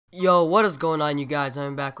Yo, what is going on, you guys?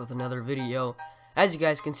 I'm back with another video. As you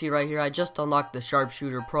guys can see right here, I just unlocked the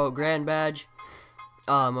Sharpshooter Pro Grand Badge.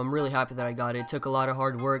 I'm really happy that I got it. It took a lot of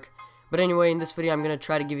hard work. But anyway, in this video, I'm going to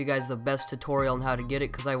try to give you guys the best tutorial on how to get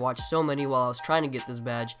it, because I watched so many while I was trying to get this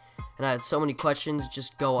badge, and I had so many questions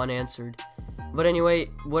just go unanswered. But anyway,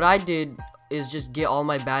 what I did is just get all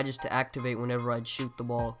my badges to activate whenever I'd shoot the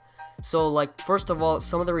ball. So, like, first of all,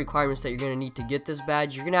 some of the requirements that you're going to need to get this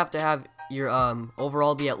badge, you're going to have your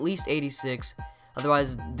overall be at least 86.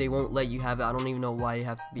 Otherwise, they won't let you have it. I don't even know why you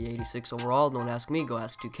have to be 86 overall. Don't ask me. Go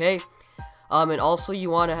ask 2K. And also, you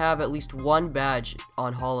want to have at least one badge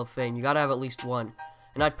on Hall of Fame. You got to have at least one.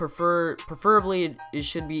 And I'd preferably, it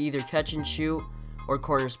should be either catch and shoot or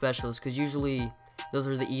corner specialist, because usually those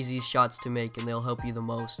are the easiest shots to make, and they'll help you the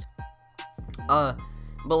most.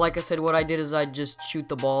 But like I said, what I did is I just shoot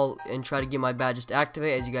the ball and try to get my badges to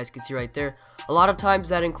activate, as you guys can see right there. A lot of times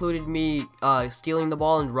that included me stealing the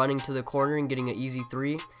ball and running to the corner and getting an easy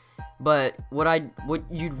 3. But what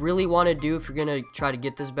you'd really want to do if you're gonna try to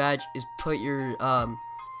get this badge is put your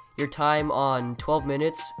time on 12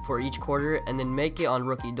 minutes for each quarter, and then make it on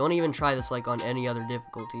rookie. Don't even try this like on any other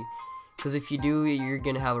difficulty, because if you do, you're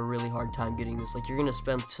gonna have a really hard time getting this. Like, you're gonna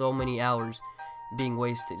spend so many hours being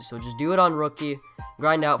wasted. So just do it on rookie,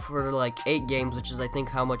 grind out for like 8 games, which is I think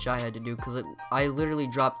how much I had to do, because I literally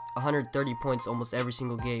dropped 130 points almost every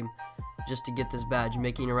single game just to get this badge.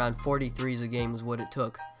 Making around 43s a game is what it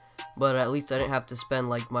took, but at least I didn't have to spend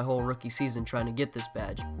like my whole rookie season trying to get this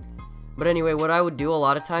badge. But anyway, what I would do a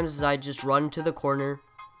lot of times is I'd just run to the corner,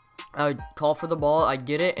 I would call for the ball, I'd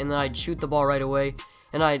get it, and then I'd shoot the ball right away.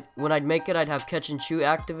 And when I'd make it, I'd have catch and shoot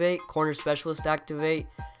activate, corner specialist activate,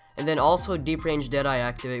 and then also deep range deadeye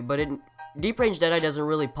activate. But deep range deadeye doesn't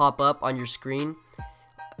really pop up on your screen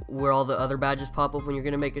where all the other badges pop up when you're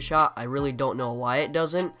gonna make a shot. I really don't know why it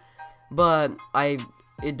doesn't, but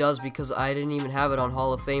it does, because I didn't even have it on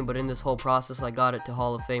Hall of Fame. But in this whole process, I got it to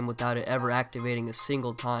Hall of Fame without it ever activating a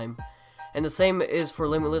single time. And the same is for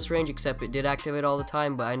limitless range, except it did activate all the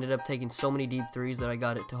time, but I ended up taking so many deep 3s that I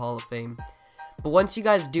got it to Hall of Fame. But once you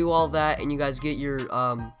guys do all that and you guys get your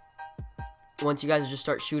once you guys just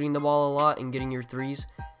start shooting the ball a lot and getting your 3s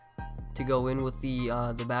to go in with the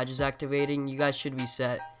badges activating, you guys should be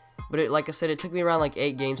set. But like I said, it took me around like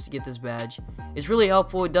 8 games to get this badge. It's really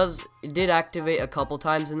helpful. It did activate a couple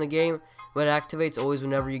times in the game, but it activates always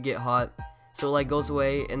whenever you get hot. So it like goes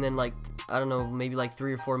away, and then like, I don't know, maybe like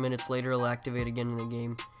 3 or 4 minutes later it'll activate again in the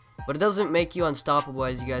game. But it doesn't make you unstoppable,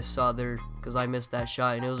 as you guys saw there, because I missed that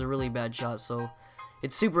shot, and it was a really bad shot. So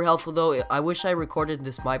it's super helpful though. I wish I recorded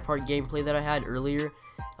this my part gameplay that I had earlier,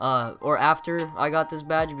 or after I got this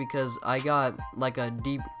badge, because I got like a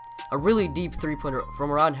really deep 3-pointer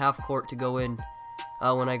from around half court to go in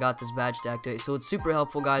when I got this badge to activate. So it's super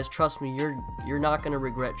helpful, guys. Trust me, you're not gonna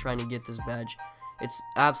regret trying to get this badge. It's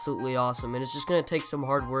absolutely awesome, and it's just gonna take some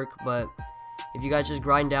hard work. But if you guys just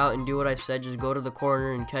grind out and do what I said, just go to the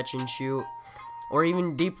corner and catch and shoot, or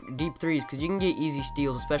even deep 3s, because you can get easy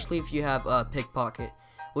steals, especially if you have pickpocket,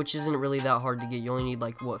 which isn't really that hard to get. You only need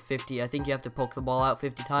like, what, 50? I think you have to poke the ball out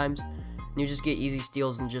 50 times, and you just get easy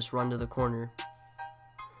steals and just run to the corner.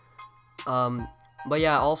 But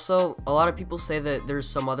yeah, also a lot of people say that there's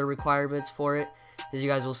some other requirements for it, as you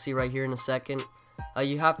guys will see right here in a second.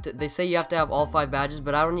 They say you have to have all 5 badges,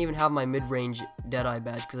 but I don't even have my mid-range Deadeye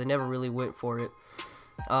badge, because I never really went for it.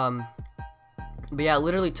 But yeah, it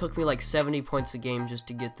literally took me like 70 points a game just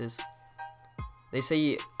to get this. They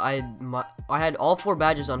say I had all 4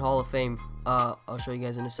 badges on Hall of Fame. I'll show you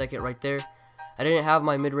guys in a second right there. I didn't have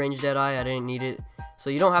my mid-range Deadeye, I didn't need it. So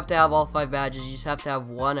you don't have to have all 5 badges, you just have to have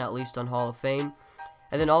 1 at least on Hall of Fame.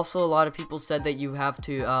 And then also a lot of people said that you have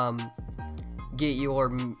to get your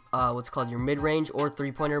what's called your mid-range or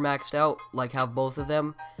 3-pointer maxed out, like have both of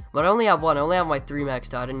them. But I only have 1. I only have my 3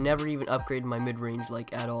 maxed out, and never even upgraded my mid-range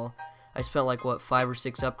like at all. I spent like, what, 5 or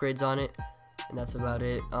 6 upgrades on it, and that's about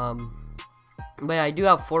it. But yeah, I do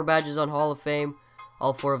have 4 badges on Hall of Fame,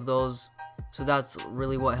 all 4 of those. So that's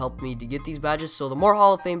really what helped me to get these badges. So the more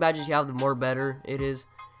Hall of Fame badges you have, the more better it is.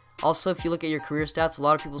 Also, if you look at your career stats, a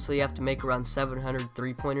lot of people say you have to make around 700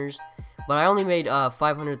 3-pointers. But I only made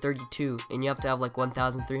 532, and you have to have like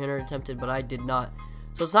 1,300 attempted, but I did not.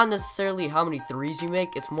 So it's not necessarily how many 3s you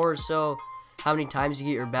make, it's more so how many times you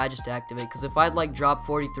get your badges to activate. Because if I'd like drop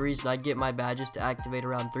 43s and I'd get my badges to activate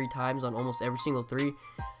around 3 times on almost every single 3,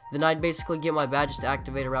 then I'd basically get my badges to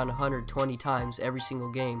activate around 120 times every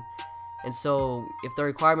single game. And so if the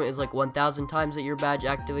requirement is like 1,000 times that your badge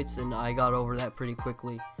activates, then I got over that pretty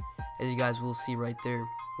quickly, as you guys will see right there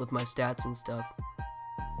with my stats and stuff.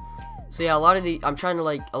 So yeah, a lot of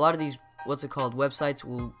these websites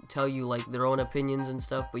will tell you like their own opinions and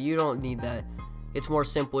stuff, but you don't need that. It's more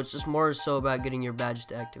simple. It's just more so about getting your badge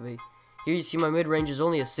to activate. Here you see my mid-range is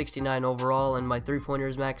only a 69 overall, and my three-pointer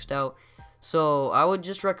is maxed out. So I would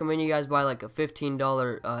just recommend you guys buy like a $15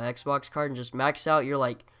 Xbox card and just max out your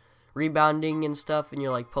like rebounding and stuff, and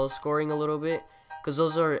your like post scoring a little bit, because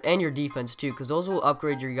those are, and your defense too, because those will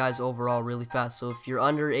upgrade your guys overall really fast. So if you're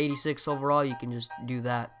under 86 overall, you can just do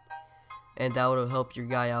that, and that will help your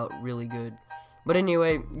guy out really good. But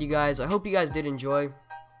anyway, you guys, I hope you guys did enjoy.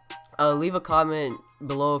 Leave a comment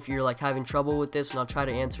below if you're like having trouble with this, and I'll try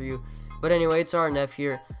to answer you. But anyway, it's RNF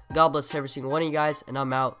here. God bless every single one of you guys, and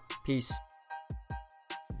I'm out. Peace.